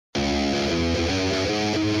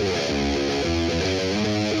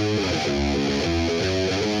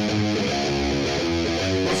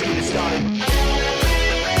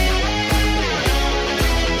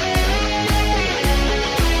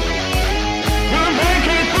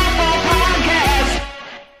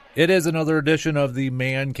It is another edition of the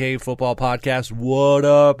Man Cave Football Podcast. What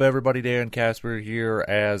up, everybody? Dan Casper here,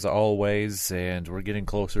 as always, and we're getting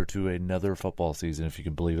closer to another football season, if you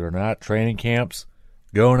can believe it or not. Training camps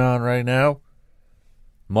going on right now.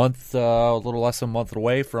 A little less than a month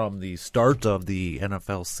away from the start of the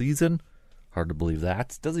NFL season. Hard to believe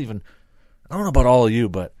that. I don't know about all of you,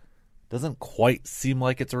 but it doesn't quite seem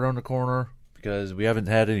like it's around the corner because we haven't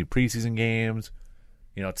had any preseason games.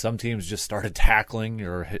 You know, some teams just started tackling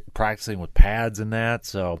or practicing with pads and that.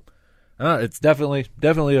 So it's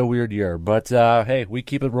definitely a weird year. But, hey, we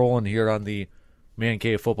keep it rolling here on the Man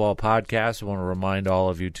Cave Football Podcast. I want to remind all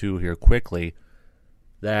of you, too, here quickly,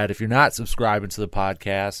 that if you're not subscribing to the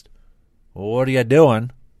podcast, well, what are you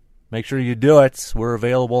doing? Make sure you do it. We're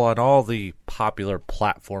available on all the popular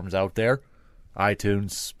platforms out there.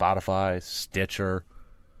 iTunes, Spotify, Stitcher,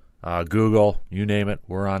 Google, you name it.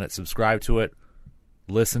 We're on it. Subscribe to it.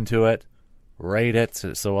 Listen to it, rate it,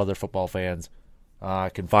 so other football fans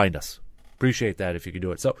can find us. Appreciate that if you could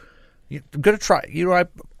do it. So I'm gonna try. You know, I'm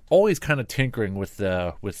always kind of tinkering with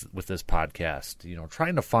this podcast. You know,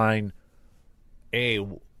 trying to find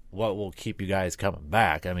what will keep you guys coming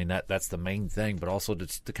back. I mean, that's the main thing, but also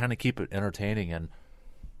to kind of keep it entertaining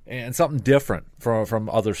and something different from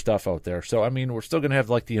other stuff out there. So, I mean, we're still going to have,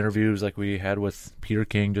 like, the interviews like we had with Peter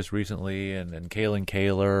King just recently and Kalen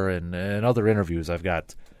Kaler and other interviews I've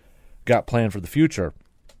got planned for the future.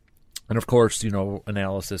 And, of course, you know,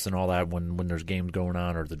 analysis and all that when there's games going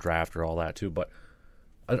on or the draft or all that, too. But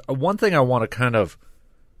one thing I want to kind of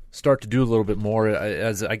start to do a little bit more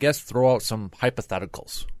is, I guess, throw out some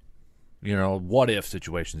hypotheticals. You know, what-if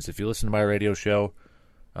situations. If you listen to my radio show,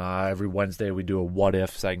 every Wednesday we do a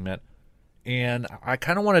what-if segment. And I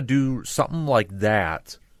kind of want to do something like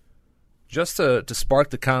that just to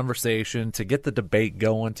spark the conversation, to get the debate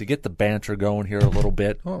going, to get the banter going here a little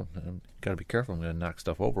bit. Oh, got to be careful. I'm going to knock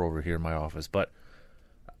stuff over here in my office. But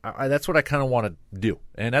that's what I kind of want to do.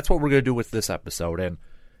 And that's what we're going to do with this episode. And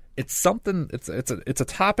it's something, it's a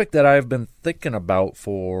topic that I've been thinking about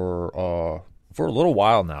for a little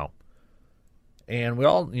while now. And we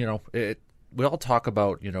all, you know, we all talk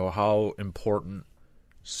about, you know, how important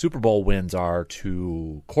Super Bowl wins are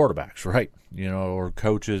to quarterbacks, right? You know, or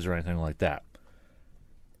coaches or anything like that.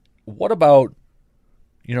 What about,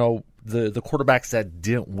 you know, the quarterbacks that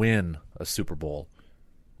didn't win a Super Bowl?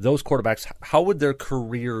 Those quarterbacks, how would their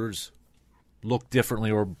careers look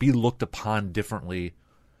differently or be looked upon differently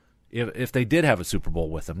if they did have a Super Bowl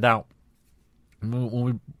with them? Now, when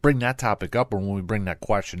we bring that topic up or when we bring that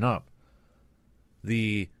question up,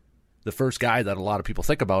 the first guy that a lot of people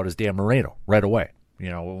think about is Dan Marino right away. You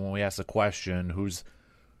know, when we ask the question, who's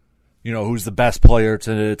the best player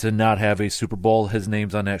to not have a Super Bowl, his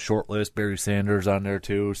name's on that short list. Barry Sanders on there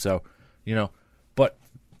too. So, you know,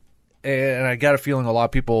 and I got a feeling a lot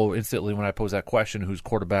of people instantly when I pose that question, whose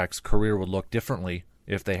quarterback's career would look differently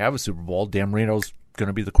if they have a Super Bowl, Dan Marino's going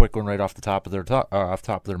to be the quick one right off the top of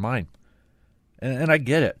their mind. And I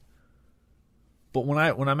get it. But when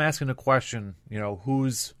I'm asking the question, you know,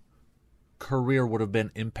 whose career would have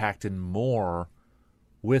been impacted more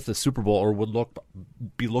with the Super Bowl or would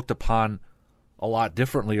be looked upon a lot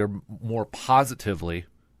differently or more positively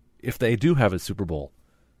if they do have a Super Bowl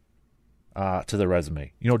to their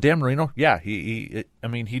resume. You know, Dan Marino, yeah, he'd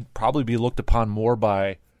probably be looked upon more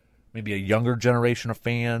by maybe a younger generation of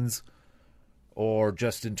fans or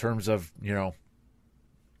just in terms of, you know,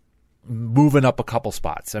 moving up a couple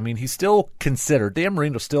spots. I mean, Dan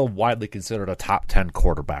Marino's still widely considered a top 10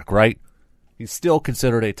 quarterback, right? He's still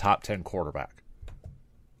considered a top 10 quarterback.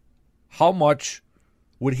 How much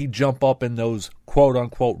would he jump up in those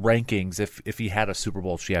quote-unquote rankings if he had a Super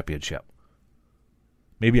Bowl championship?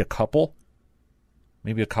 Maybe a couple?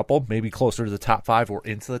 Maybe closer to the top 5 or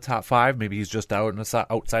into the top 5. Maybe he's just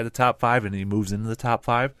outside the top 5 and he moves into the top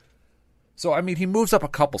 5. So, I mean, he moves up a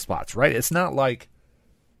couple spots, right? It's not like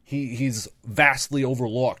he's vastly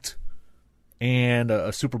overlooked and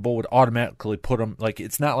a Super Bowl would automatically put him, like,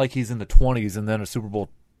 it's not like he's in the 20s and then a Super Bowl,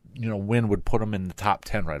 you know, win would put him in the top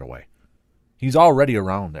 10 right away. He's already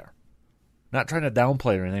around there. Not trying to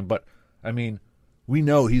downplay or anything, but, I mean, we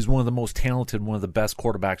know he's one of the most talented, one of the best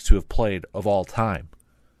quarterbacks to have played of all time.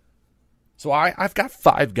 So I've got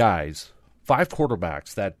 5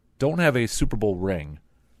 quarterbacks that don't have a Super Bowl ring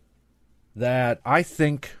that I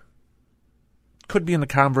think could be in the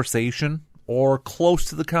conversation or close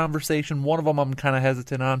to the conversation. One of them I'm kind of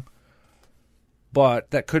hesitant on.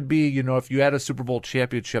 But that could be, you know, if you add a Super Bowl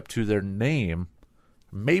championship to their name,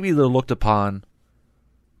 maybe they're looked upon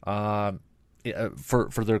for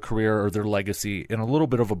their career or their legacy in a little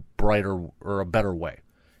bit of a brighter or a better way.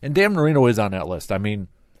 And Dan Marino is on that list. I mean,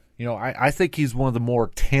 I think he's one of the more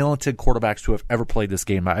talented quarterbacks to have ever played this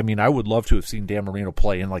game. I mean, I would love to have seen Dan Marino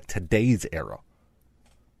play in like today's era,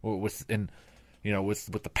 with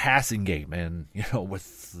the passing game and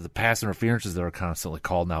with the pass interferences that are constantly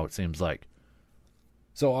called now. It seems like.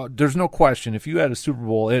 So there's no question, if you had a Super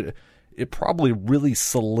Bowl, it probably really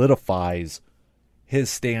solidifies his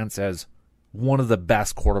stance as one of the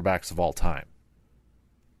best quarterbacks of all time.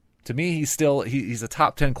 To me, he's a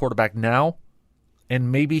top 10 quarterback now. And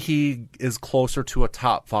maybe he is closer to a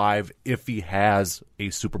top 5 if he has a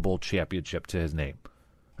Super Bowl championship to his name.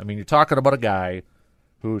 I mean, you're talking about a guy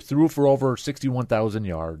who threw for over 61,000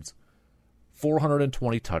 yards,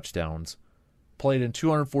 420 touchdowns, played in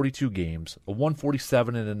 242 games, a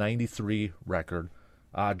 147 and a 93 record,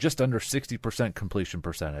 just under 60% completion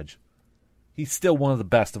percentage. He's still one of the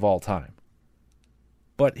best of all time.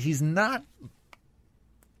 But he's not,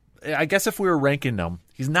 I guess if we were ranking him,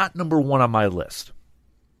 he's not number 1 on my list.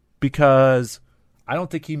 Because I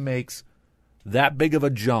don't think he makes that big of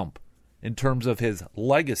a jump in terms of his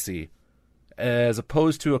legacy as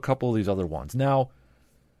opposed to a couple of these other ones. Now,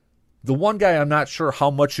 the one guy I'm not sure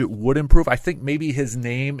how much it would improve, I think maybe his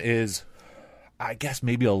name is, I guess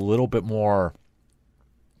maybe a little bit more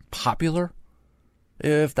popular,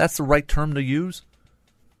 if that's the right term to use.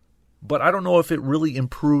 But I don't know if it really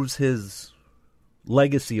improves his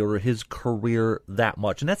legacy or his career that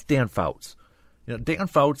much, and that's Dan Fouts. Dan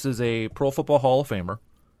Fouts is a Pro Football Hall of Famer,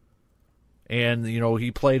 and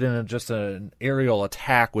he played in just an aerial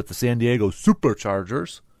attack with the San Diego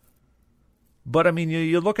Superchargers. But I mean,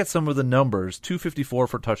 you look at some of the numbers: 254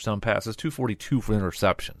 for touchdown passes, 242 for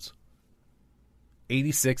interceptions,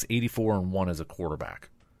 86, 84, and 1 as a quarterback,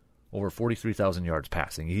 over 43,000 yards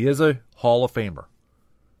passing. He is a Hall of Famer.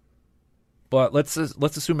 But let's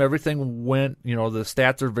assume everything went. The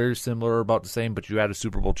stats are very similar, about the same, but you add a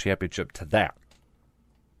Super Bowl championship to that.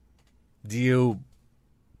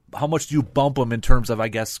 How much do you bump him in terms of, I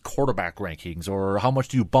guess, quarterback rankings, or how much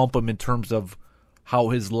do you bump him in terms of how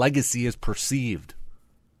his legacy is perceived?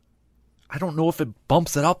 I don't know if it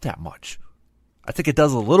bumps it up that much. I think it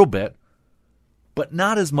does a little bit, but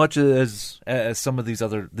not as much as some of these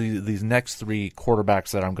next 3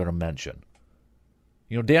 quarterbacks that I'm going to mention.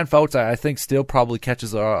 Dan Fouts, I think, still probably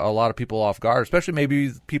catches a lot of people off guard, especially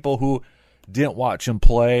maybe people who didn't watch him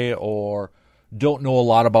play or don't know a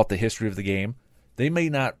lot about the history of the game. They may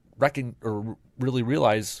not really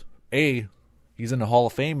realize, A, he's in the Hall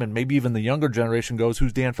of Fame, and maybe even the younger generation goes,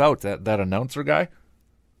 who's Dan Fouts, that announcer guy?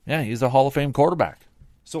 Yeah, he's a Hall of Fame quarterback.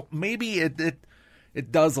 So maybe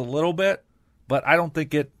it does a little bit, but I don't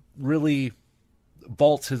think it really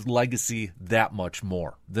vaults his legacy that much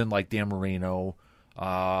more than like Dan Marino,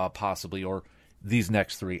 possibly, or these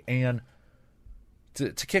next 3. And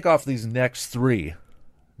to kick off these next 3,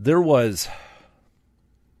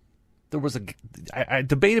 I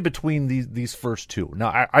debated between these first 2.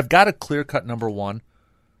 Now, I've got a clear-cut number 1,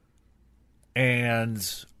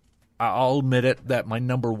 and I'll admit it that my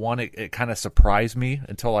number 1, it kind of surprised me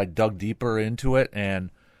until I dug deeper into it and,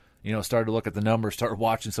 started to look at the numbers, started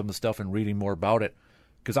watching some of the stuff and reading more about it.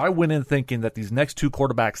 Because I went in thinking that these next 2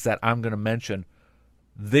 quarterbacks that I'm going to mention,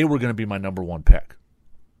 they were going to be my number 1 pick.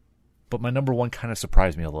 But my number 1 kind of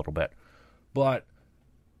surprised me a little bit.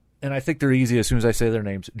 And I think they're easy as soon as I say their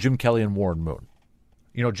names: Jim Kelly and Warren Moon.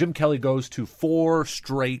 Jim Kelly goes to 4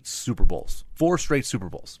 straight Super Bowls. 4 straight Super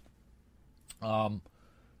Bowls.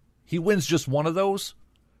 He wins just one of those.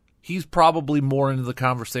 He's probably more into the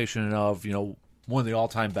conversation of, one of the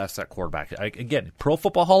all-time best at quarterback. Again, Pro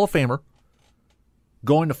Football Hall of Famer,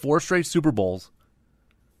 going to 4 straight Super Bowls.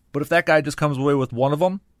 But if that guy just comes away with one of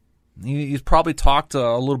them, he's probably talked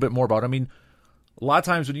a little bit more about it. I mean, a lot of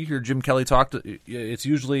times when you hear Jim Kelly talk, it's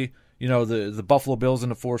usually, the Buffalo Bills in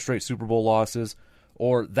the 4 straight Super Bowl losses,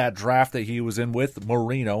 or that draft that he was in with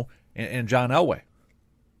Marino and John Elway.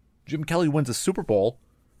 Jim Kelly wins a Super Bowl.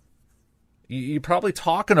 You're probably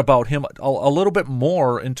talking about him a little bit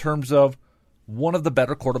more in terms of one of the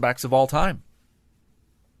better quarterbacks of all time,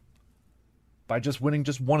 by just winning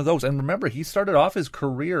just one of those. And remember, he started off his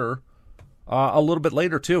career a little bit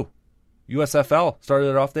later too. USFL, started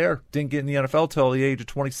it off there. Didn't get in the NFL till the age of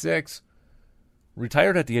 26.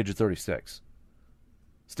 Retired at the age of 36.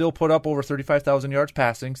 Still put up over 35,000 yards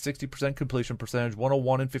passing, 60% completion percentage,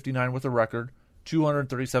 101 and 59 with a record,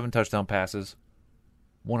 237 touchdown passes,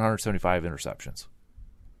 175 interceptions.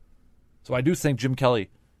 So I do think Jim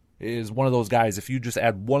Kelly is one of those guys, if you just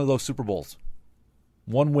add one of those Super Bowls,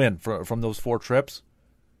 one win from those 4 trips,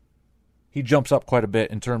 he jumps up quite a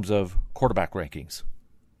bit in terms of quarterback rankings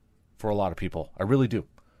for a lot of people. I really do.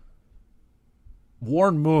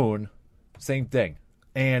 Warren Moon, same thing.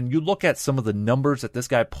 And you look at some of the numbers that this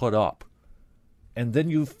guy put up, and then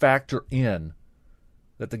you factor in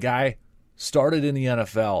that the guy started in the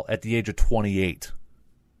NFL at the age of 28.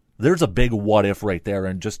 There's a big what if right there,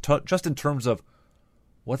 and just in terms of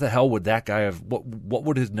what the hell would that guy have? What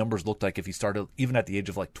would his numbers look like if he started even at the age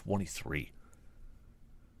of like 23?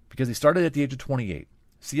 Because he started at the age of 28,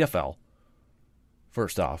 CFL.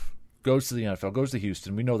 First off, goes to the NFL, goes to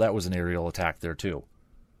Houston. We know that was an aerial attack there too.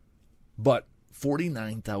 But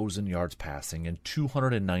 49,000 yards passing and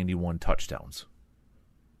 291 touchdowns.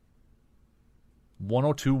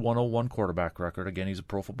 102, 101 quarterback record. Again, he's a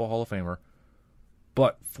Pro Football Hall of Famer.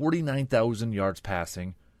 But 49,000 yards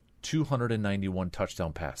passing, 291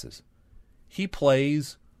 touchdown passes. He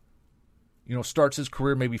plays, starts his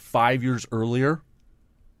career maybe 5 years earlier.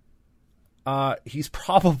 He's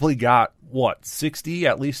probably got,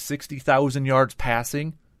 at least 60,000 yards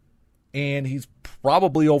passing. And he's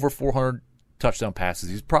probably over 400 touchdown passes.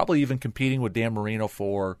 He's probably even competing with Dan Marino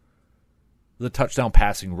for the touchdown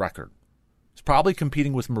passing record. He's probably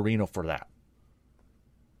competing with Marino for that.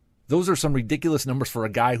 Those are some ridiculous numbers for a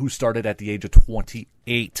guy who started at the age of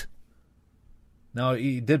 28. Now,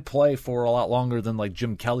 he did play for a lot longer than like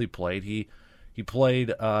Jim Kelly played. He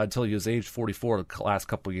played until he was age 44 the last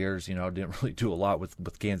couple of years. Didn't really do a lot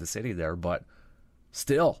with Kansas City there, but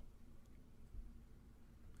still.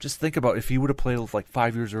 Just think about if he would have played like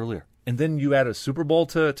 5 years earlier. And then you add a Super Bowl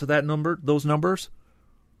to that number, those numbers.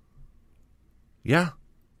 Yeah.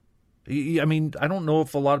 I mean, I don't know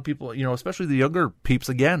if a lot of people, especially the younger peeps,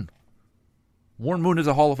 again. Warren Moon is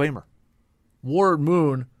a Hall of Famer. Warren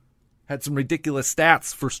Moon had some ridiculous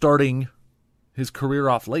stats for starting his career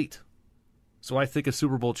off late. So I think a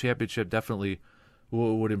Super Bowl championship definitely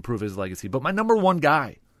would improve his legacy. But my number one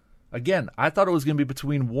guy, again, I thought it was going to be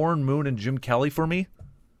between Warren Moon and Jim Kelly for me.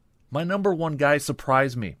 My number one guy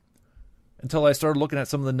surprised me until I started looking at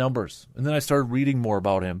some of the numbers. And then I started reading more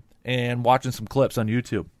about him and watching some clips on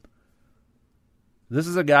YouTube. This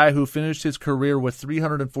is a guy who finished his career with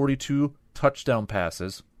 342 touchdown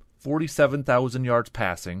passes, 47,000 yards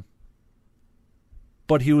passing,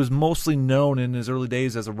 but he was mostly known in his early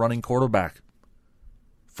days as a running quarterback.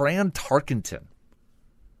 Fran Tarkenton.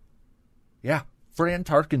 Yeah, Fran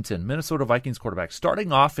Tarkenton, Minnesota Vikings quarterback,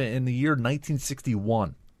 starting off in the year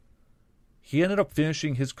 1961. He ended up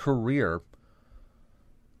finishing his career.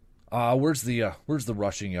 Where's the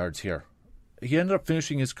rushing yards here? He ended up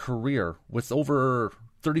finishing his career with over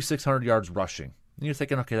 3,600 yards rushing. And you're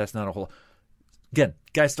thinking, okay, that's not a whole lot. Again,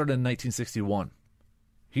 guy started in 1961.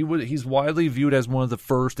 He's widely viewed as one of the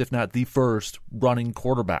first, if not the first, running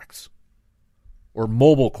quarterbacks. Or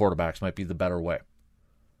mobile quarterbacks might be the better way.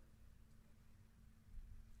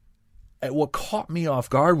 And what caught me off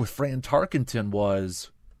guard with Fran Tarkenton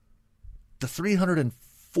was the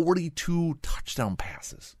 342 touchdown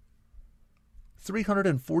passes.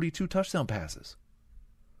 342 touchdown passes.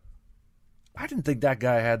 I didn't think that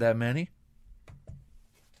guy had that many.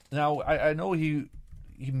 Now, I know he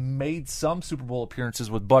made some Super Bowl appearances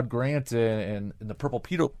with Bud Grant and the Purple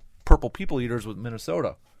People Eaters with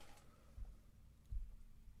Minnesota.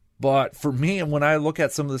 But for me, and when I look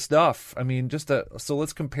at some of the stuff, I mean, so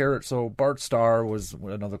let's compare it. So Bart Starr was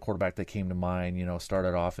another quarterback that came to mind,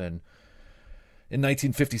 started off in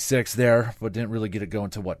 1956 there, but didn't really get it going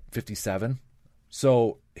to 57?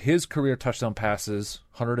 So his career touchdown passes,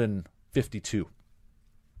 152.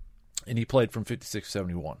 And he played from 56 to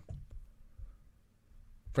 71.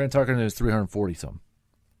 Fran Tarkenton is 340-something.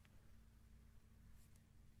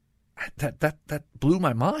 That blew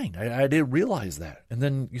my mind. I didn't realize that. And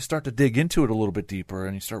then you start to dig into it a little bit deeper,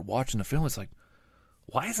 and you start watching the film. It's like,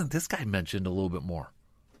 why isn't this guy mentioned a little bit more?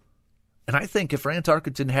 And I think if Fran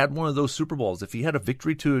Tarkenton had one of those Super Bowls, if he had a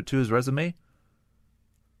victory to his resume,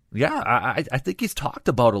 yeah, I think he's talked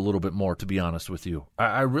about a little bit more, to be honest with you.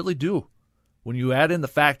 I really do. When you add in the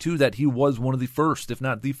fact, too, that he was one of the first, if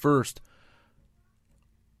not the first,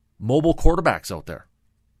 mobile quarterbacks out there.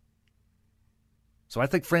 So I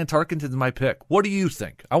think Fran Tarkenton is my pick. What do you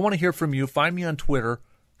think? I want to hear from you. Find me on Twitter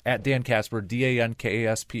at Dan Casper,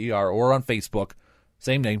 DANKASPER, or on Facebook.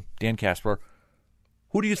 Same name, Dan Casper.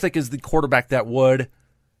 Who do you think is the quarterback that would,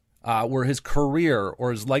 where his career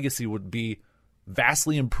or his legacy would be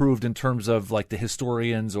vastly improved in terms of like the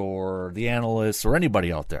historians or the analysts or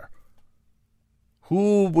anybody out there?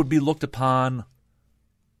 Who would be looked upon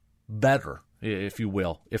better, if you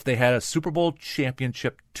will, if they had a Super Bowl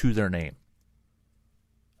championship to their name?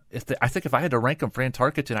 I think if I had to rank him, Fran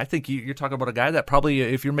Tarkenton, I think you're talking about a guy that probably,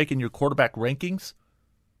 if you're making your quarterback rankings,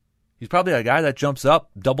 he's probably a guy that jumps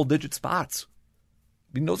up double-digit spots.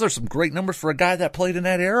 I mean, those are some great numbers for a guy that played in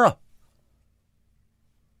that era.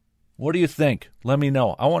 What do you think? Let me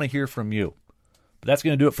know. I want to hear from you. But that's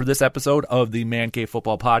going to do it for this episode of the Man Cave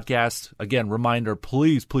Football Podcast. Again, reminder,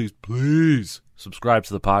 please, please, please subscribe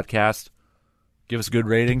to the podcast. Give us a good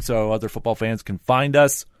rating so other football fans can find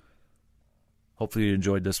us. Hopefully you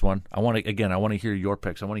enjoyed this one. I want to hear your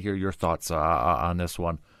picks. I want to hear your thoughts on this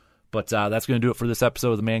one. But that's going to do it for this episode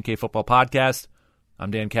of the Man Cave Football Podcast. I'm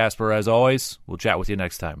Dan Casper, as always. We'll chat with you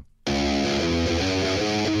next time.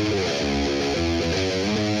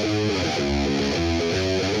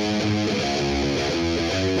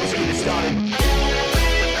 Let's get it started.